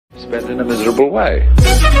spent in a miserable way.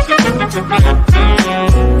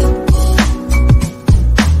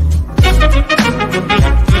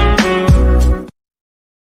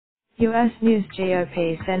 U.S. News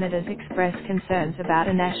GOP senators express concerns about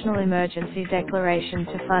a national emergency declaration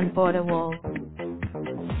to fund border wall.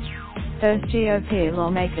 Those GOP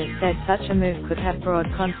lawmakers said such a move could have broad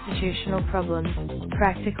constitutional problems,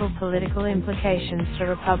 practical political implications for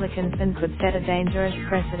Republicans, and could set a dangerous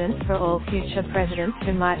precedent for all future presidents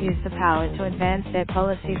who might use the power to advance their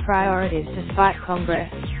policy priorities despite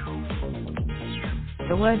Congress.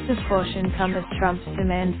 The words of caution come as Trump's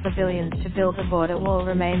demand for billions to build a border wall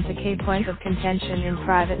remains a key point of contention in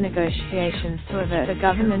private negotiations to avert a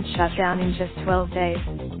government shutdown in just 12 days,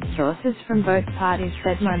 sources from both parties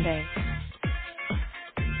said Monday.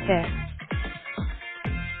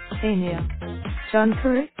 Senior John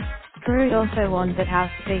Kerry also warned that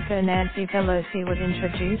House Speaker Nancy Pelosi would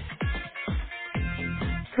introduce.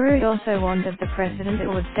 Kerry also warned of the precedent it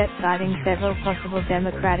would set, citing several possible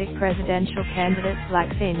Democratic presidential candidates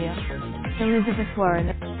like Senior Elizabeth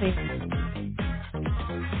Warren,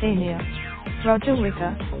 Senior Roger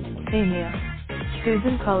Wicker, Senior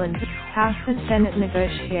Susan Collins. House and Senate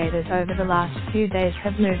negotiators over the last few days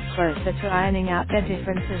have moved closer to ironing out their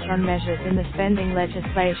differences on measures in the spending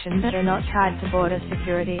legislation that are not tied to border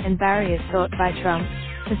security and barriers sought by Trump,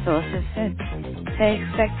 the sources said. They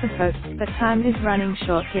expect the vote, but time is running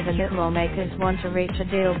short given that lawmakers want to reach a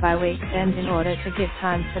deal by week's end in order to give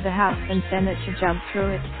time for the House and Senate to jump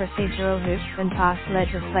through its procedural hoops and pass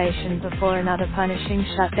legislation before another punishing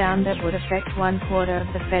shutdown that would affect 1/4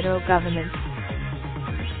 of the federal government.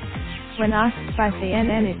 When asked by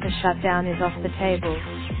CNN if the shutdown is off the table,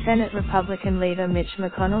 Senate Republican leader Mitch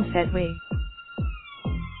McConnell said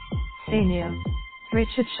Senior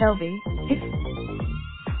Richard Shelby, if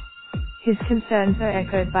his concerns are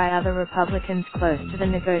echoed by other Republicans close to the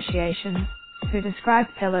negotiations, who described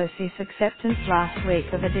Pelosi's acceptance last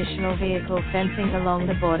week of additional vehicle fencing along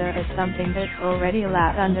the border as something that's already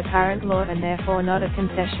allowed under current law and therefore not a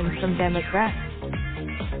concession from Democrats.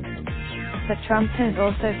 But Trump has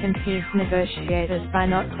also confused negotiators by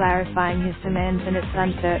not clarifying his demands, and it's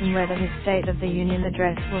uncertain whether his State of the Union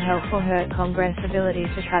address will help or hurt Congress' ability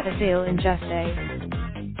to cut a deal in just days.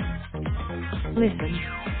 Listen.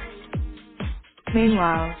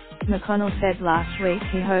 Meanwhile, McConnell said last week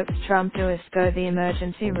he hopes Trump does go the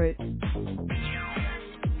emergency route.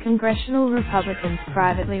 Congressional Republicans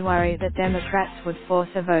privately worry that Democrats would force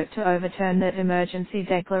a vote to overturn that emergency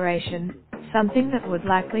declaration, something that would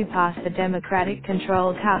likely pass the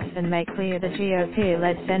Democratic-controlled House and make clear the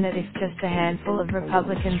GOP-led Senate if just a handful of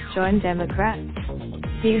Republicans join Democrats.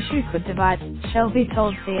 The issue could divide. Shelby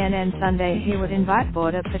told CNN Sunday he would invite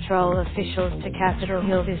Border Patrol officials to Capitol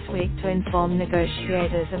Hill this week to inform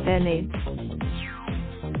negotiators of their needs.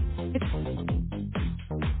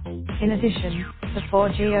 In addition, the 4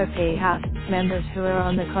 GOP House members who are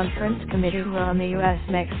on the conference committee were on the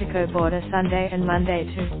U.S.-Mexico border Sunday and Monday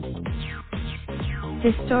too.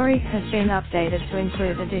 This story has been updated to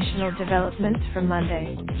include additional developments from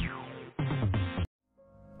Monday.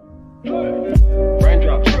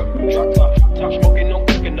 Raindrop, drip, drop top, top smoking, no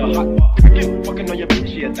cooking the hot pot. Fucking on your bitch,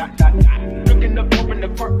 yeah, that.